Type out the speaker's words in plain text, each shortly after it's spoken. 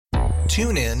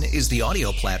TuneIn is the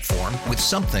audio platform with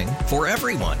something for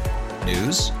everyone.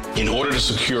 News. In order to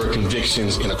secure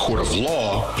convictions in a court of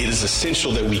law, it is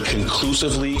essential that we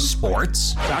conclusively.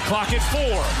 Sports. Shot clock at 4.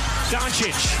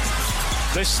 Doncic.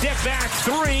 The step back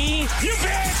 3. You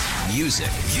bet. Music.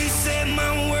 You set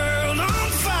my world on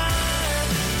fire.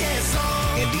 Yes,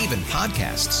 and even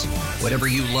podcasts. Whatever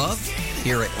you love,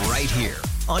 hear it right here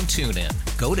on TuneIn.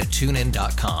 Go to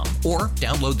TuneIn.com or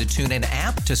download the TuneIn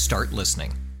app to start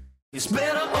listening. It's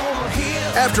better over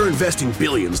here. After investing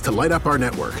billions to light up our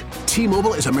network,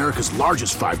 T-Mobile is America's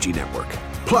largest 5G network.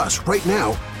 Plus, right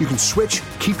now, you can switch,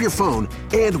 keep your phone,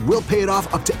 and we'll pay it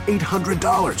off up to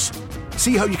 $800.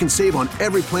 See how you can save on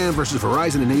every plan versus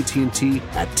Verizon and AT&T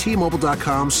at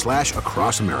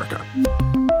T-Mobile.com/across America.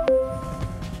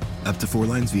 Up to 4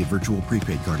 lines via virtual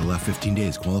prepaid card. Allow 15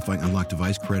 days. Qualifying unlocked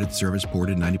device credit service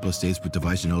ported 90+ states with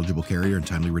device and eligible carrier and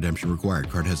timely redemption required.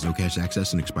 Card has no cash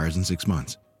access and expires in 6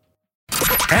 months.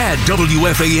 Add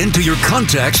WFAN to your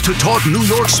contacts to talk New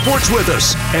York sports with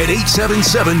us at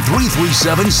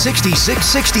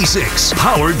 877-337-6666.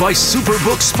 Powered by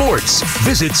Superbook Sports.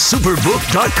 Visit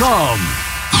superbook.com.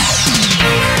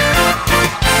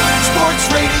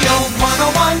 Sports Radio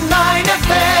 101.9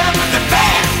 FM. The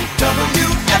Fan.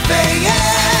 WFAN.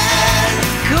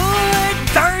 Good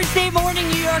Thursday morning,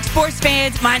 New York sports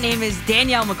fans. My name is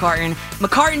Danielle McCartan.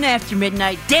 McCartan after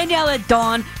midnight. Danielle at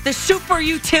dawn. The super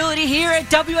utility here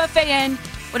at WFAN.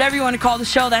 Whatever you want to call the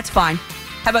show, that's fine.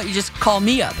 How about you just call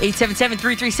me up?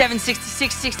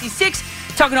 877-337-6666.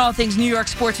 Talking all things New York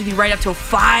sports with you right up till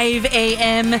 5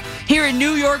 a.m. here in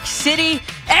New York City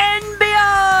and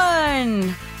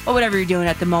beyond. Or whatever you're doing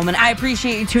at the moment. I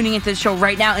appreciate you tuning into the show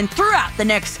right now and throughout the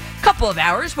next couple of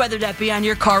hours, whether that be on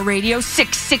your car radio,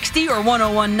 660 or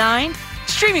 1019,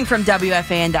 streaming from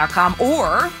WFAN.com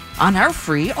or on our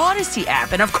free Odyssey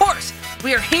app. And of course,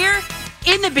 we are here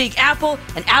in the Big Apple,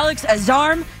 and Alex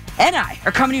Azarm and I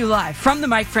are coming to you live from the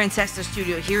Mike Francesa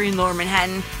studio here in Lower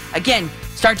Manhattan. Again,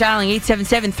 start dialing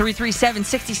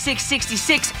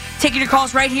 877-337-6666. Taking your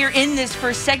calls right here in this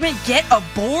first segment. Get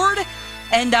aboard.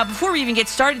 And before we even get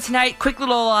started tonight, quick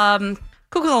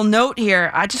little note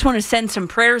here. I just want to send some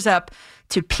prayers up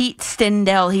to Pete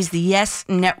Stendel. He's the Yes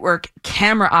Network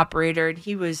camera operator. And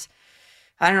he was,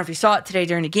 I don't know if you saw it today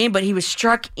during the game, but he was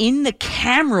struck in the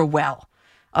camera well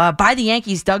by the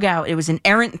Yankees dugout. It was an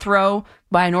errant throw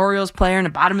by an Orioles player in the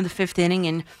bottom of the 5th inning.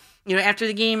 And, you know, after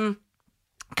the game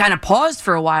kind of paused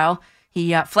for a while,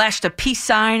 he flashed a peace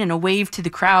sign and a wave to the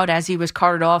crowd as he was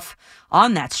carted off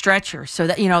on that stretcher. So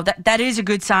that, you know, that is a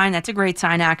good sign. That's a great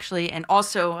sign, actually. And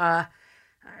also,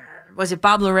 was it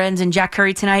Bob Lorenz and Jack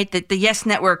Curry tonight? That the Yes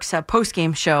Network's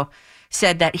post-game show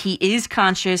said that he is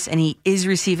conscious and he is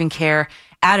receiving care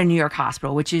at a New York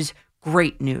hospital, which is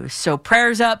great news. So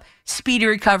prayers up, speedy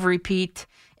recovery, Pete.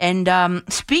 And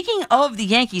speaking of the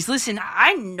Yankees, listen,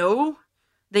 I know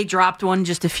they dropped one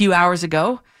just a few hours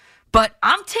ago, but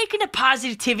I'm taking a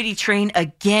positivity train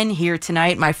again here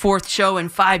tonight, my 4th show in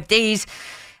 5 days.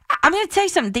 I'm going to tell you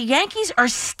something. The Yankees are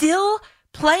still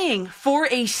playing for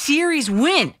a series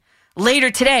win later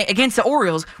today against the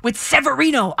Orioles with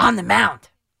Severino on the mound.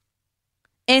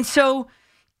 And so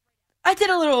I did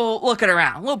a little looking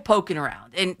around, a little poking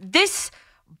around. And this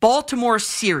Baltimore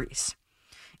series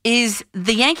is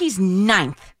the Yankees'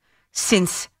 9th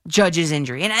since Judge's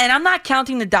injury. And I'm not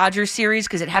counting the Dodgers series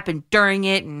because it happened during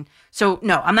it. And so,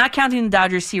 no, I'm not counting the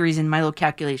Dodgers series in my little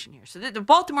calculation here. So the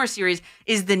Baltimore series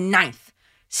is the 9th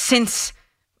since,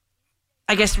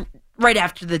 I guess, right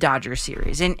after the Dodgers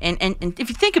series. And if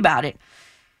you think about it,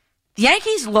 the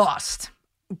Yankees lost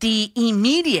the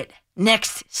immediate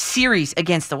next series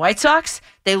against the White Sox.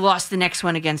 They lost the next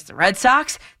one against the Red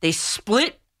Sox. They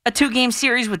split a 2-game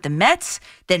series with the Mets.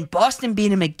 Then Boston beat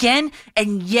them again.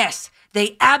 And yes,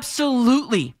 they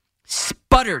absolutely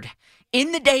sputtered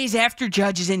in the days after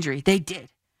Judge's injury. They did.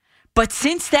 But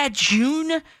since that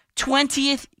June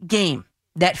 20th game,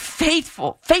 that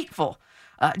fateful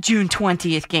June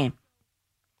 20th game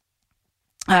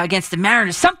against the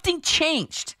Mariners, something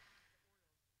changed.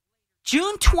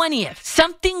 June 20th,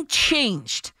 something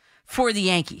changed for the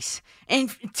Yankees.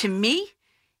 And to me,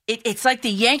 it's like the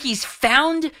Yankees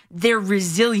found their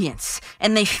resilience,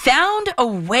 and they found a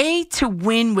way to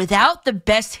win without the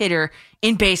best hitter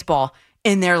in baseball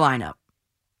in their lineup.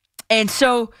 And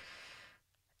so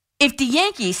if the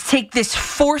Yankees take this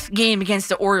 4th game against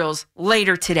the Orioles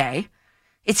later today,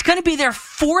 it's going to be their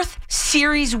 4th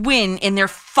series win in their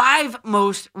 5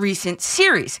 most recent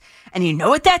series. And you know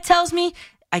what that tells me?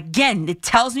 Again, it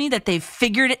tells me that they've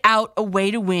figured out a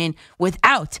way to win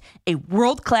without a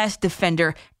world-class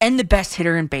defender and the best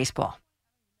hitter in baseball.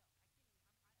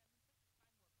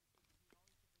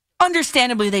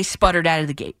 understandably, they sputtered out of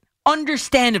the gate.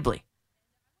 Understandably.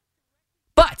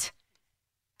 But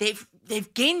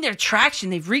they've gained their traction.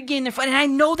 They've regained their fight. And I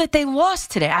know that they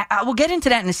lost today. I will get into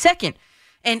that in a second.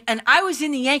 And I was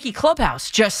in the Yankee clubhouse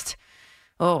just,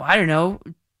 I don't know,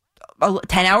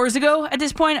 10 hours ago at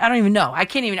this point. I don't even know. I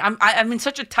can't even. I'm in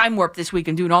such a time warp this week.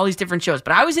 I'm doing all these different shows.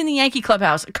 But I was in the Yankee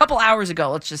clubhouse a couple hours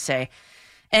ago, let's just say.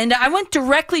 And I went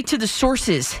directly to the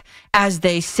sources, as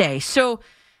they say. So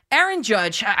Aaron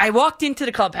Judge, I walked into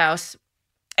the clubhouse,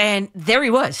 and there he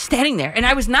was, standing there. And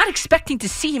I was not expecting to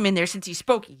see him in there since he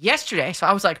spoke yesterday. So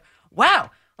I was like,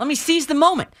 wow, let me seize the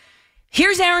moment.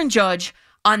 Here's Aaron Judge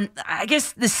on, I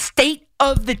guess, the state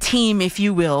of the team, if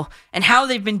you will, and how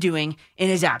they've been doing in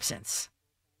his absence.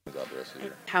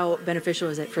 How beneficial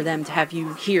is it for them to have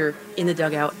you here in the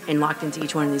dugout and locked into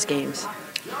each one of these games?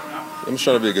 I'm just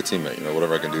trying to be a good teammate,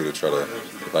 whatever I can do to try to,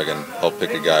 if I can help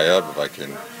pick a guy up, if I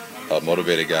can help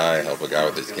motivate a guy, help a guy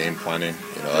with his game planning,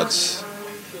 that's,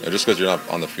 just because you're not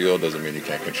on the field doesn't mean you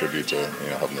can't contribute to,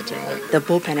 helping the team win. The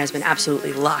bullpen has been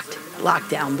absolutely locked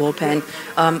down bullpen.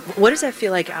 What does that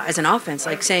feel like as an offense?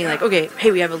 Like saying okay,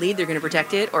 hey, we have a lead, they're going to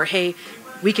protect it, or hey,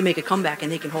 we can make a comeback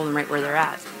and they can hold them right where they're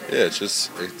at. Yeah,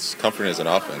 it's comforting as an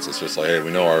offense. It's just like, hey, we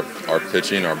know our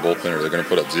pitching, our bullpen, they're going to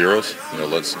put up zeros.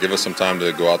 Let's give us some time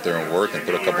to go out there and work and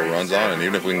put a couple runs on. And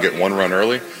even if we can get one run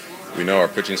early, we know our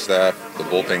pitching staff, the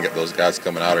bullpen, those guys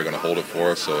coming out are going to hold it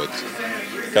for us. So it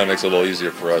kind of makes it a little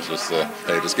easier for us just to,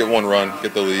 hey, just get one run,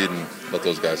 get the lead, and let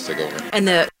those guys take over.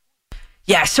 And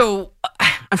so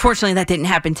unfortunately that didn't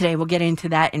happen today. We'll get into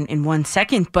that in 1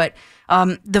 second. But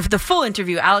the full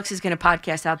interview, Alex is going to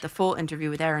podcast out the full interview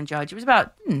with Aaron Judge. It was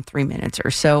about 3 minutes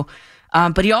or so.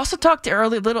 But he also talked a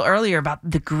little earlier about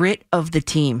the grit of the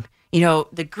team.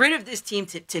 The grit of this team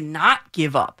to not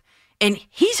give up. And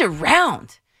he's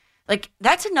around.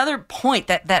 That's another point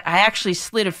that I actually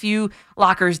slid a few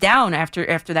lockers down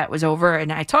after that was over.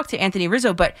 And I talked to Anthony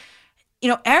Rizzo, but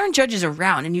Aaron Judge is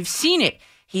around, and you've seen it.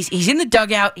 He's in the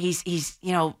dugout. He's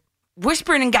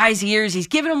whispering in guys' ears. He's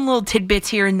giving them little tidbits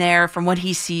here and there from what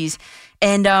he sees,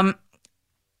 and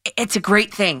it's a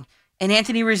great thing. And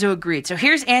Anthony Rizzo agreed. So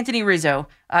here's Anthony Rizzo,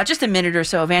 just a minute or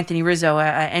so of Anthony Rizzo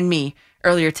and me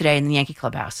earlier today in the Yankee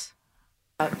clubhouse.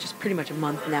 Just pretty much a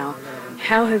month now.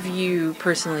 How have you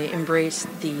personally embraced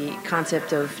the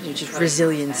concept of just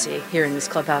resiliency here in this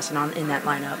clubhouse and in that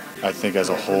lineup? I think as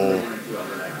a whole,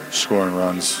 scoring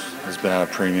runs has been at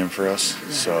a premium for us.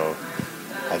 So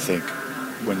I think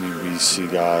when we see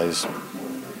guys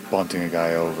bunting a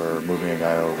guy over, moving a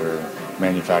guy over,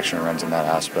 manufacturing runs in that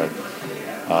aspect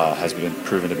has been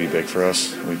proven to be big for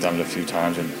us. We've done it a few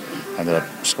times and ended up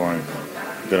scoring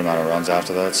a good amount of runs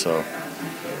after that. So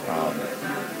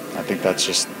I think that's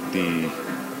just the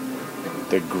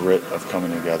grit of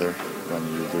coming together when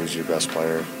you lose your best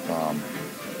player,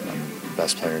 and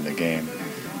best player in the game.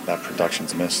 That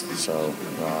production's missed. So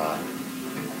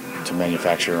to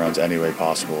manufacture runs any way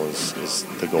possible is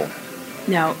the goal.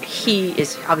 Now, he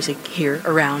is obviously here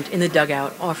around in the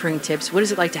dugout offering tips. What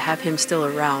is it like to have him still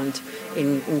around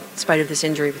in spite of this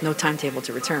injury with no timetable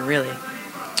to return, really?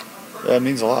 It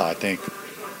means a lot. I think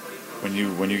when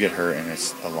you get hurt and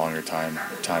it's a longer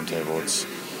timetable,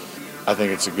 I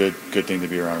think it's a good thing to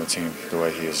be around the team the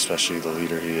way he is, especially the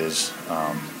leader he is,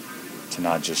 to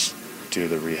not just do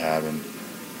the rehab and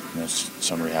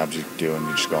some rehabs you do and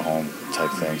you just go home type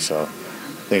thing. So I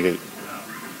think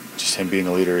just him being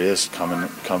the leader he is, coming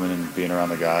and being around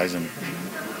the guys and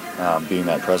being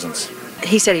that presence.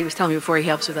 He said he was telling me before he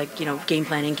helps with game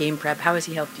planning, game prep. How has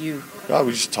he helped you?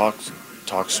 We just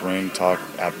talk swing, talk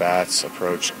at bats,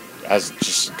 approach, as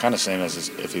just kind of same as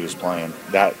if he was playing.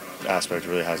 That aspect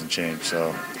really hasn't changed.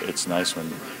 So it's nice when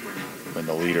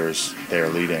the leader's there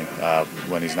leading.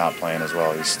 When he's not playing as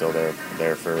well, he's still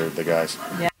there for the guys.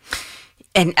 Yeah.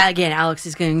 And again, Alex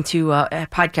is going to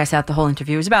podcast out the whole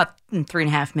interview. It was about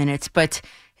 3.5 minutes. But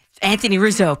Anthony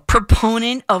Rizzo,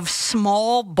 proponent of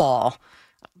small ball,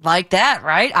 like that,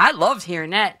 right? I loved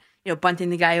hearing that. Bunting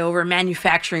the guy over,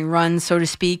 manufacturing runs, so to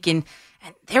speak. And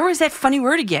there was that funny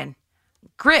word again,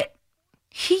 grit.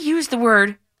 He used the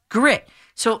word grit.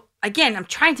 So again, I'm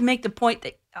trying to make the point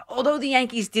that although the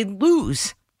Yankees did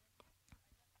lose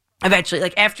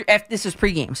eventually, after this was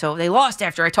pregame, so they lost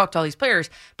after I talked to all these players,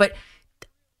 but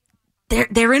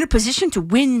they're in a position to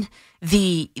win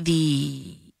the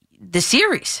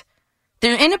series.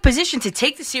 They're in a position to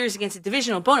take the series against a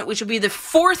divisional opponent, which will be the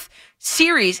 4th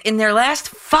series in their last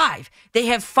 5. They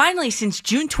have finally, since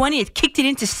June 20th, kicked it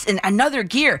into another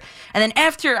gear. And then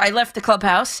after I left the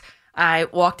clubhouse, I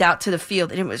walked out to the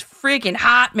field, and it was freaking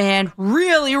hot, man.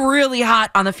 Really, really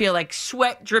hot on the field,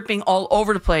 sweat dripping all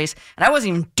over the place. And I wasn't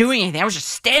even doing anything. I was just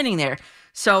standing there.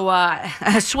 So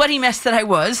a sweaty mess that I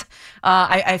was,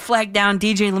 I flagged down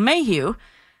DJ LeMahieu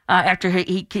after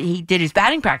he did his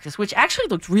batting practice, which actually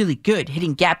looked really good,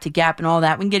 hitting gap to gap and all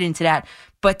that. We can get into that.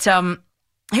 But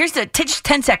here's just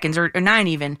 10 seconds or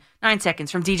 9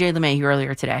 seconds from DJ LeMahieu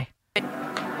earlier today.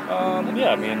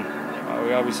 Yeah, I mean,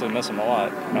 we obviously miss him a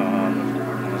lot.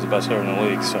 He's the best hitter in the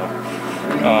league,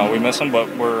 so we miss him,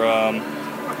 but we're,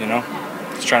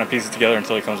 just trying to piece it together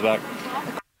until he comes back.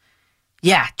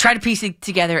 Yeah, try to piece it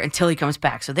together until he comes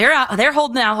back. So they're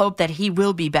holding out hope that he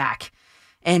will be back.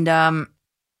 And they're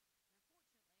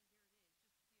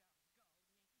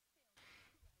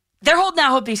holding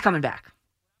out hope that he's coming back.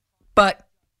 But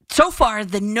so far,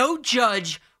 the no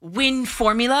judge win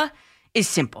formula is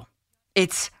simple.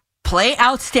 It's play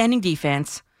outstanding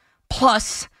defense,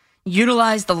 plus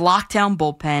utilize the lockdown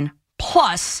bullpen,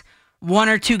 plus one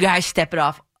or two guys step it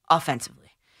off offensively.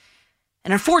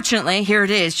 And unfortunately, here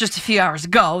it is, just a few hours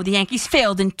ago, the Yankees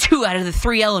failed in 2 out of the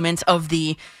 3 elements of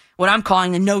what I'm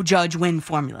calling the no judge win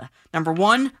formula. Number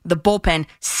 1, the bullpen,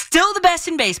 still the best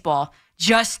in baseball,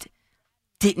 just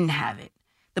didn't have it.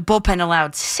 The bullpen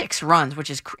allowed 6 runs,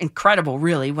 which is incredible,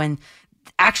 really, when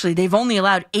actually they've only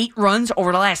allowed 8 runs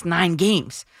over the last 9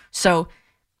 games. So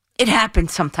it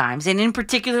happens sometimes. And in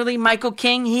particularly, Michael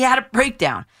King, he had a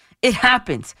breakdown. It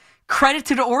happens. Credit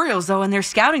to the Orioles, though, and their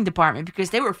scouting department, because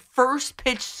they were first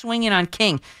pitch swinging on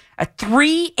King. A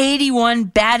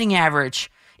 .381 batting average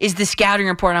is the scouting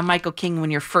report on Michael King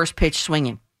when you're first pitch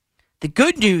swinging. The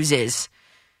good news is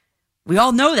we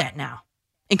all know that now,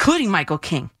 including Michael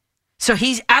King. So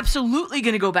he's absolutely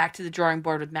going to go back to the drawing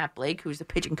board with Matt Blake, who's the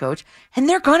pitching coach, and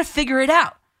they're going to figure it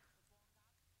out.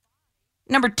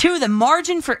 Number 2, the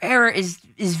margin for error is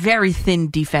very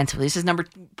thin defensively. This is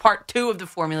part 2 of the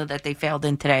formula that they failed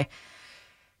in today.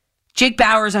 Jake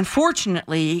Bauers,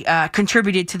 unfortunately,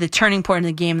 contributed to the turning point in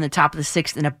the game in the top of the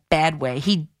 6th in a bad way.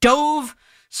 He dove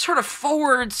sort of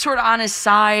forward, sort of on his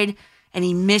side, and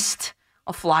he missed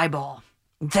a fly ball.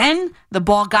 Then the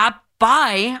ball got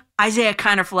by Isaiah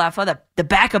Kiner-Falefa, the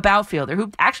backup outfielder,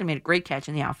 who actually made a great catch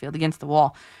in the outfield against the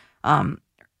wall.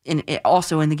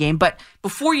 Also in the game. But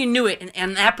before you knew it,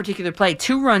 and that particular play,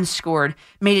 2 runs scored,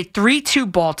 made it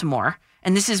 3-2 Baltimore.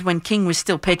 And this is when King was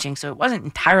still pitching, so it wasn't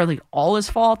entirely all his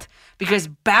fault, because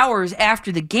Bauers,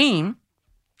 after the game,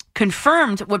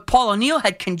 confirmed what Paul O'Neill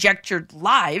had conjectured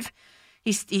live.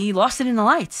 He lost it in the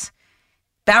lights.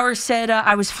 Bauers said,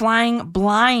 I was flying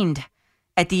blind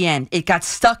at the end. It got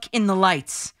stuck in the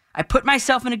lights. I put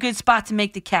myself in a good spot to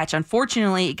make the catch.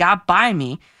 Unfortunately, it got by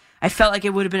me. I felt like it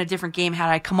would have been a different game had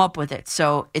I come up with it,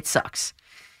 so it sucks.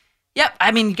 Yep,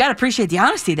 I mean, you got to appreciate the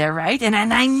honesty there, right? And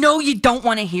I know you don't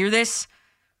want to hear this,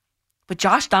 but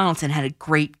Josh Donaldson had a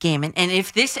great game. And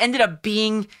if this ended up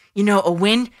being, a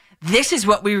win, this is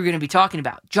what we were going to be talking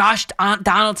about. Josh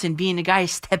Donaldson being the guy to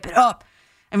step it up.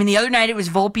 I mean, the other night it was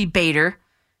Volpe Bader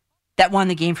that won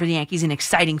the game for the Yankees in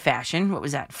exciting fashion. What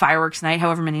was that? Fireworks night,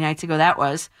 however many nights ago that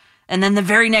was. And then the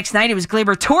very next night, it was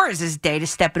Gleyber Torres' day to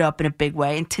step it up in a big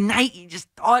way. And tonight, you just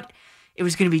thought it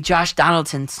was going to be Josh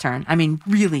Donaldson's turn. I mean,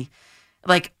 really,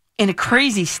 like in a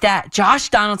crazy stat, Josh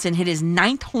Donaldson hit his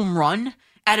 9th home run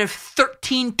out of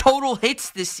 13 total hits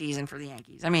this season for the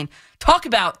Yankees. I mean, talk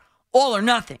about all or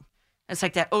nothing. It's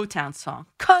like that O-Town song.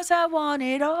 'Cause I want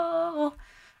it all or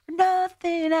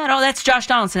nothing at all. That's Josh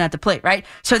Donaldson at the plate, right?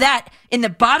 So that, in the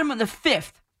bottom of the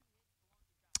 5th,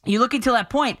 you look until that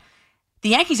point, the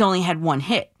Yankees only had 1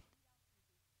 hit.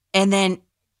 And then,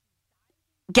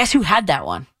 guess who had that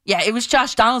one? Yeah, it was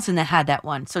Josh Donaldson that had that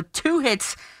one. So 2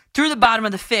 hits through the bottom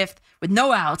of the 5th with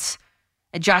no outs,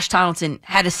 and Josh Donaldson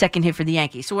had a second hit for the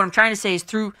Yankees. So what I'm trying to say is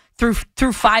through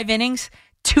 5 innings,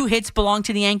 2 hits belong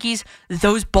to the Yankees.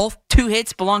 Those both 2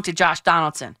 hits belong to Josh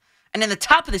Donaldson. And in the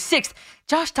top of the 6th,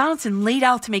 Josh Donaldson laid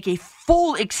out to make a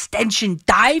full extension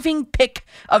diving pick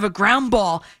of a ground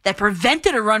ball that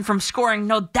prevented a run from scoring,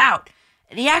 no doubt.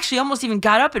 And he actually almost even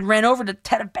got up and ran over to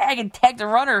a bag and tagged the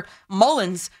runner,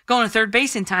 Mullins, going to third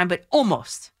base in time, but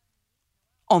almost.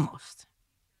 Almost.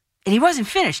 And he wasn't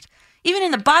finished. Even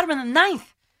in the bottom of the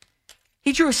 9th,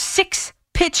 he drew a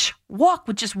 6-pitch walk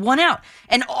with just 1 out.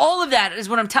 And all of that is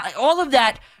what I'm telling you. All of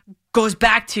that goes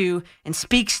back to and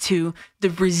speaks to the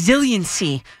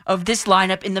resiliency of this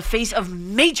lineup in the face of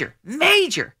major,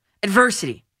 major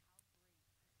adversity.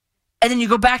 And then you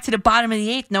go back to the bottom of the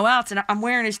 8th, no outs, and I'm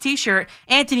wearing his T-shirt,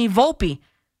 Anthony Volpe.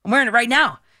 I'm wearing it right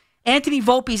now. Anthony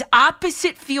Volpe's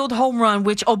opposite field home run,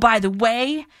 which, oh, by the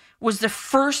way, was the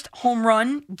first home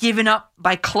run given up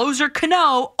by closer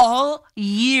Cano all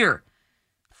year.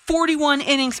 41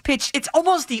 innings pitched. It's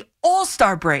almost the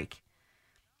All-Star break.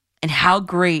 And how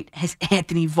great has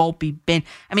Anthony Volpe been?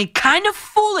 I mean, kind of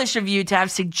foolish of you to have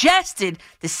suggested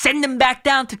to send him back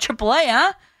down to AAA,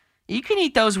 huh? You can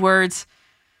eat those words.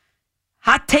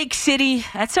 Hot take city.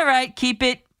 That's all right. Keep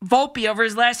it. Volpe, over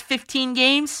his last 15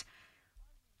 games,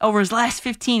 he's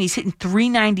hitting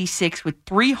 .396 with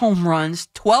 3 home runs,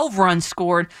 12 runs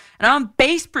scored, an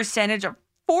on-base percentage of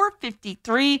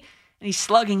 .453, and he's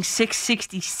slugging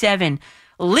 .667.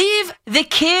 Leave the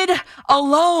kid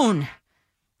alone.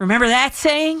 Remember that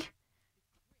saying?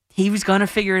 He was going to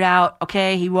figure it out.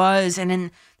 Okay, he was. And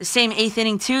in the same 8th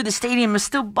inning, too, the stadium was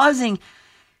still buzzing.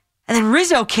 And then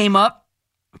Rizzo came up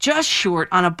just short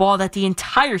on a ball that the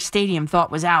entire stadium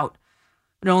thought was out.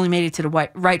 It only made it to the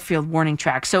right field warning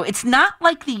track. So it's not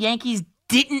like the Yankees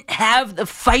didn't have the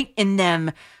fight in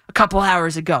them a couple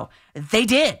hours ago. They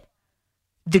did.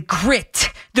 The grit,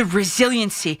 the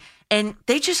resiliency. And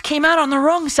they just came out on the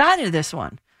wrong side of this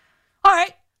one. All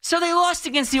right. So they lost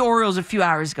against the Orioles a few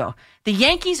hours ago. The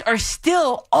Yankees are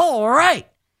still all right.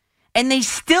 And they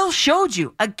still showed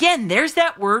you. Again, there's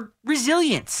that word,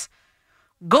 resilience.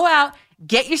 Go out,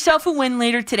 get yourself a win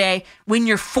later today. Win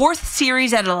your 4th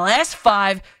series out of the last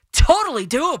 5. Totally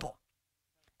doable.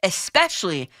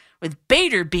 Especially with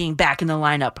Bader being back in the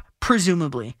lineup,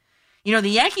 presumably. You know, the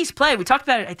Yankees play, we talked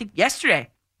about it, I think, yesterday.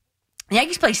 The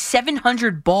Yankees play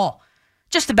 700 ball.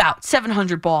 Just about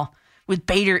 700 ball. With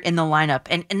Bader in the lineup.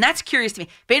 And that's curious to me.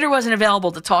 Bader wasn't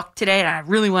available to talk today, and I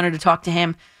really wanted to talk to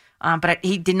him, but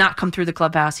he did not come through the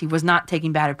clubhouse. He was not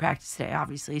taking batting practice today,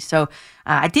 obviously. So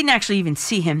I didn't actually even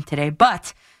see him today,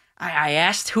 but I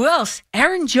asked who else?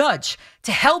 Aaron Judge,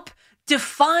 to help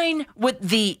define what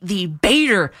the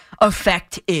Bader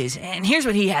effect is. And here's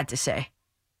what he had to say.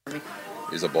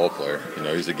 He's a ball player. You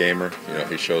know, he's a gamer. You know,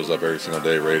 he shows up every single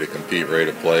day ready to compete, ready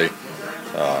to play.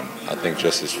 I think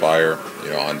just his fire, you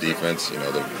know, on defense, you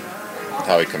know,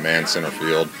 how he commands center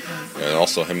field, and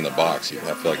also him in the box.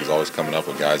 I feel like he's always coming up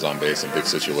with guys on base in big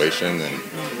situations,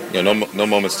 and you know, no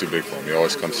moment's too big for him. He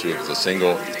always comes through with a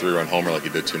single, 3-run homer like he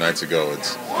did 2 nights ago.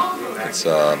 It's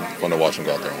fun to watch him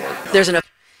go out there and work.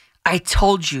 I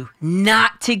told you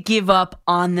not to give up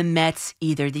on the Mets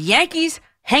either. The Yankees,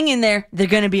 hang in there. They're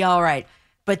going to be all right.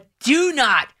 But do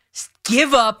not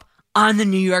give up on the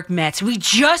New York Mets. We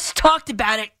just talked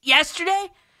about it yesterday.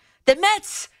 The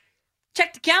Mets,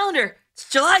 check the calendar. It's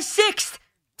July 6th.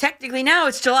 Technically now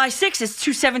it's July 6th. It's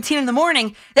 2:17 in the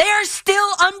morning. They are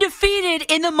still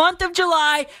undefeated in the month of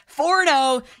July.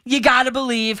 4-0. You got to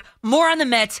believe. More on the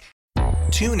Mets.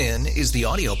 TuneIn is the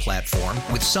audio platform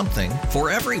with something for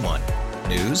everyone.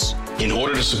 News. In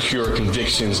order to secure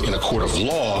convictions in a court of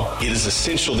law, it is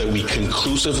essential that we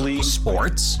conclusively.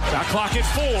 Sports. Shot clock at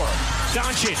 4.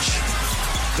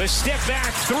 Doncic. The step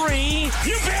back 3.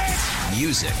 You bet.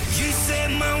 Music. You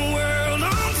set my world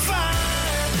on fire.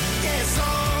 Yes,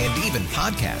 and even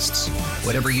podcasts.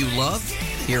 Whatever you love,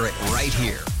 hear it right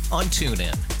here on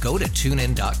TuneIn. Go to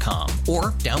TuneIn.com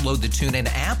or download the TuneIn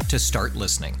app to start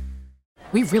listening.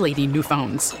 We really need new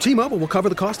phones. T-Mobile will cover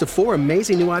the cost of 4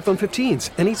 amazing new iPhone 15s,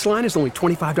 and each line is only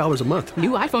 $25 a month.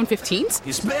 New iPhone 15s?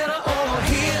 It's better over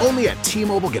here. Only at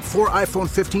T-Mobile, get 4 iPhone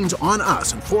 15s on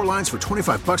us and 4 lines for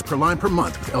 $25 per line per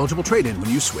month with eligible trade-in when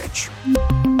you switch.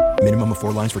 Minimum of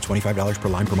 4 lines for $25 per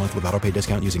line per month with autopay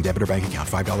discount using debit or bank account.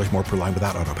 $5 more per line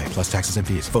without autopay, plus taxes and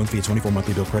fees. Phone fee at 24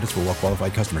 monthly bill credits for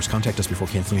well-qualified customers. Contact us before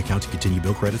canceling account to continue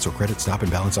bill credits or credit stop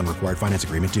and balance on required finance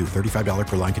agreement due. $35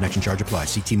 per line connection charge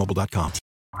applies. See T-Mobile.com.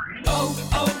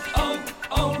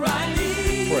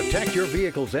 O'Reilly. Protect your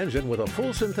vehicle's engine with a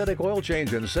full synthetic oil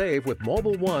change and save with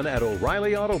Mobile One at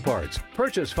O'Reilly Auto Parts.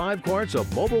 Purchase 5 quarts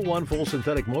of Mobile One full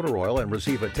synthetic motor oil and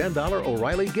receive a $10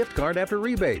 O'Reilly gift card after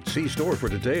rebate. See store for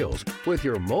details. With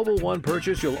your Mobile One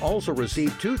purchase, you'll also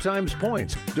receive 2 times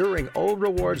points during O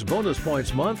Rewards Bonus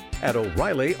Points Month at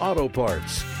O'Reilly Auto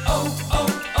Parts.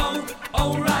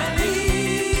 O'Reilly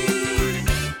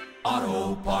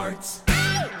Auto Parts.